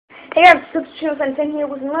Hey guys, Substitution Fan here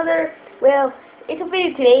with another, well, it's a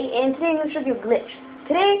video today, and today I'm going to show you a glitch.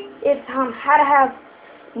 Today, it's how to have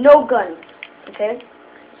no guns, okay?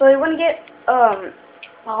 So you want to get, a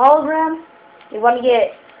hologram, you want to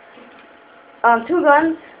get, 2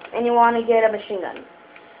 guns, and you want to get a machine gun.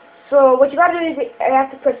 So what you got to do is you have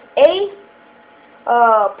to press A,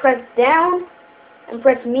 press down, and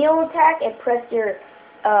press melee attack, and press your,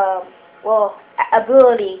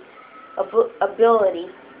 ability.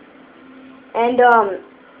 And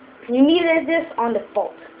you need this on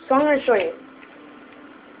default. So I'm going to show you.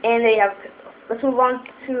 And they have pistol. Let's move on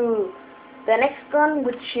to the next gun,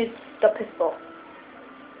 which is the pistol.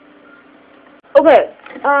 Okay,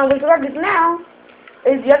 what you have to do now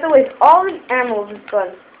is you have to waste all the ammo with this gun.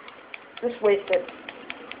 Just waste it.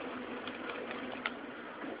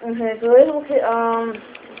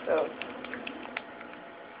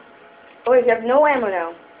 Okay, you have no ammo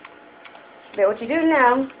now. Okay, what you do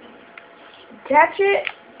now, attach it,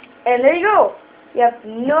 and there you go. You have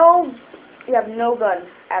no gun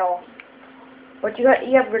at all. But you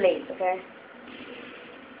have grenades, okay?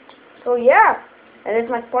 So yeah, and this is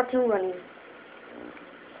my Spartan running.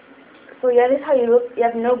 So yeah, this is how you look. You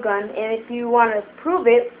have no gun, and if you want to prove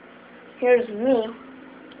it, here's me.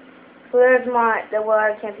 So there's well,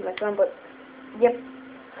 I can't see my gun, but yep.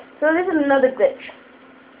 So this is another glitch.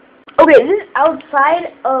 Okay, this is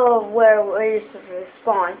outside of where you're supposed to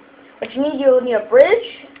spawn. What you'll need a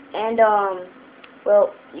bridge, and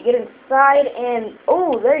well, you get inside, and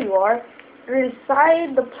oh, there you are. You're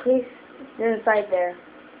inside the place. You're inside there,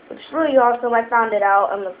 which is really awesome. I found it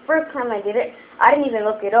out, and the first time I did it, I didn't even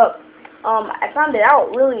look it up. I found it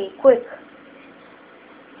out really quick.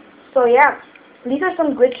 So yeah, these are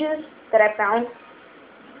some glitches that I found.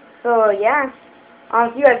 So yeah.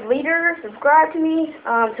 See you guys later. Subscribe to me.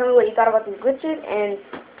 Tell me what you thought about these glitches. And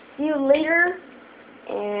see you later.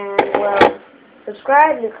 And, well,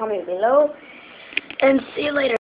 subscribe, leave a comment below. And see you later.